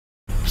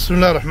بسم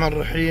الله الرحمن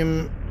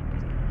الرحيم.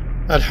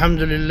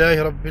 الحمد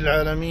لله رب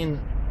العالمين،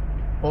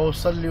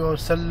 وأصلي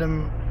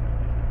وأسلم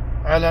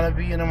على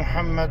نبينا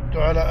محمد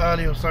وعلى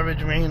آله وصحبه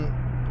أجمعين.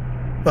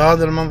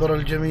 فهذا المنظر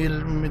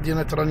الجميل من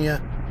مدينة رانيا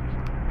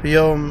في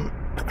يوم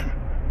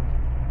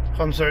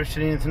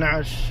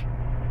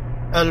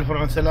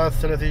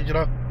 25/12/1433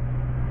 هجرة،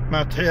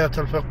 مع تحيات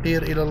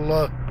الفقير إلى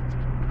الله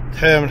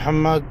دحيم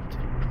الحماد.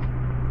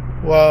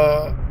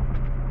 وهذه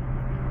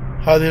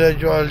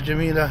الأجواء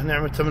الجميلة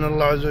نعمة من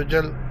الله عز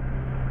وجل.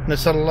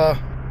 نسأل الله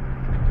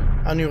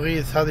أن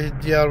يغيث هذه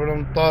الديار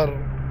بالأمطار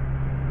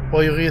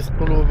ويغيث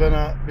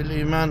قلوبنا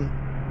بالإيمان،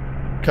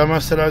 كما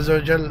أسأل عز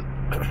وجل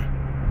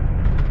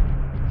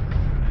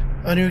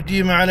أن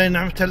يديم علينا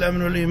نعمة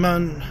الأمن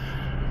والإيمان.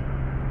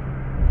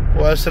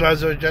 وأسأل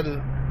عز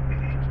وجل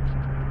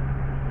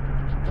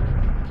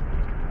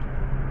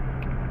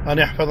أن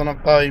يحفظنا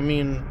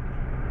قائمين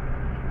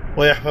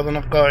ويحفظنا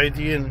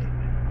قاعدين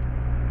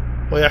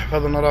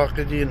ويحفظنا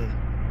راقدين،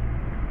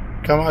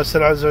 كما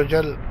أسأل عز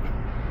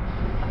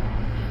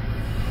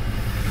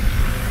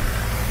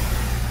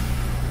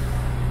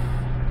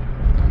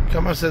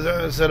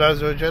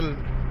وجل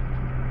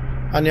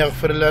أن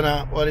يغفر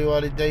لنا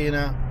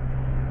ولوالدينا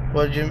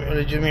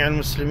ولجميع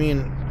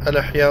المسلمين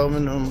الأحياء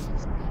منهم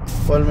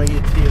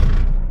والميتين.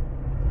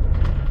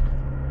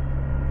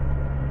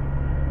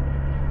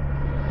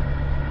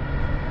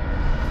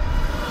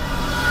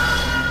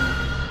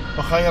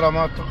 وخير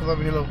ما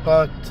تقضى به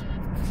الأوقات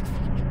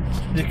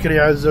ذكري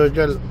عز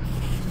وجل.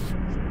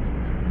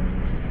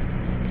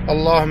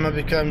 اللهم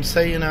بك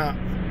أمسينا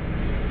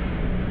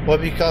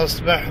وبك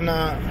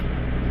أصبحنا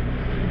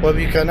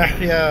وبك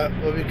نحيا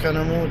وبك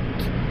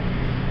نموت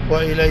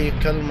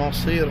وإليك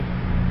المصير.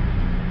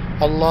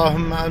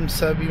 اللهم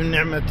أمسى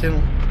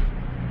بنعمة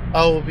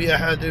أو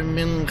بأحد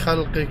من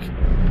خلقك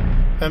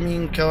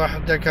فمنك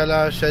وحدك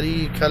لا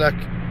شريك لك،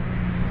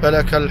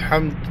 فلك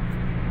الحمد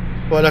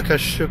ولك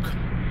الشكر.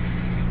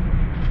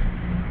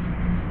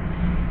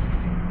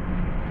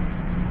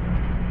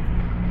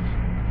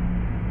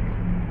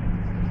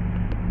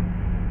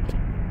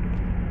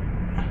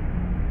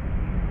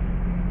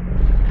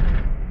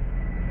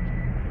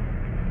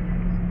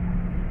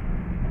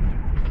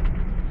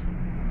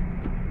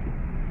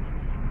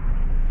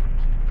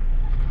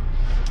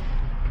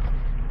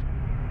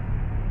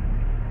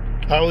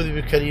 أعوذ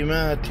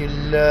بكلمات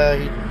الله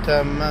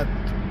التامات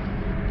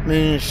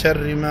من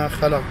شر ما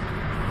خلق.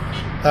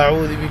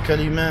 أعوذ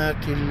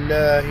بكلمات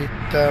الله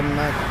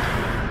التامات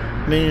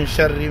من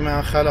شر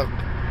ما خلق.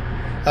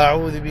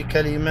 أعوذ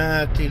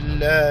بكلمات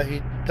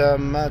الله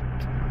التامات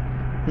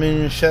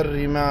من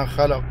شر ما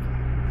خلق.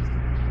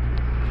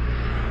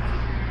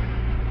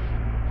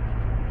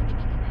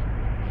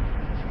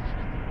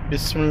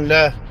 بسم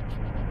الله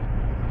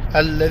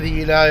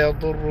الذي لا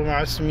يضر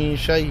مع اسمه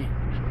شيء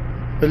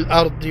في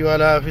الأرض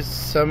ولا في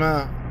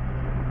السماء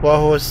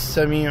وهو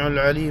السميع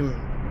العليم.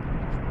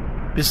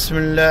 بسم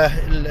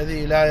الله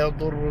الذي لا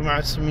يضر مع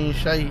اسمه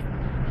شيء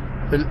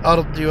في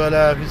الأرض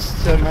ولا في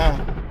السماء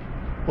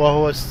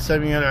وهو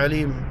السميع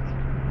العليم.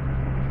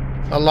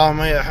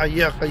 اللهم يا حي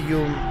يا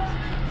قيوم،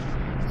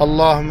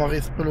 اللهم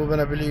اغث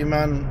قلوبنا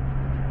بالإيمان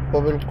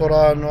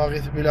وبالقرآن،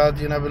 واغث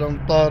بلادنا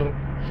بالأمطار،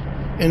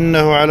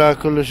 إنه على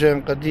كل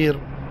شيء قدير.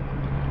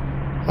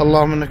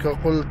 اللهم إنك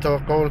قلت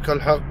وقولك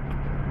الحق.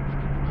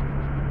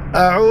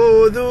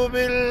 أعوذ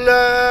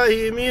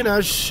بالله من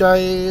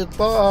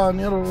الشيطان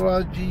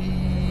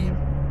الرجيم.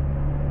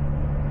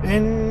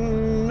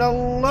 إن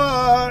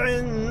الله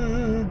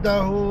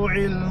عنده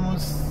علم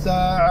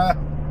الساعة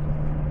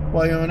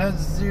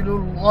وينزل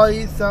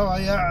الغيث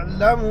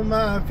ويعلم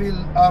ما في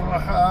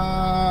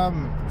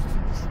الأرحام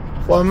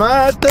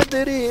وما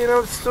تدري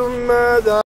نفس ماذا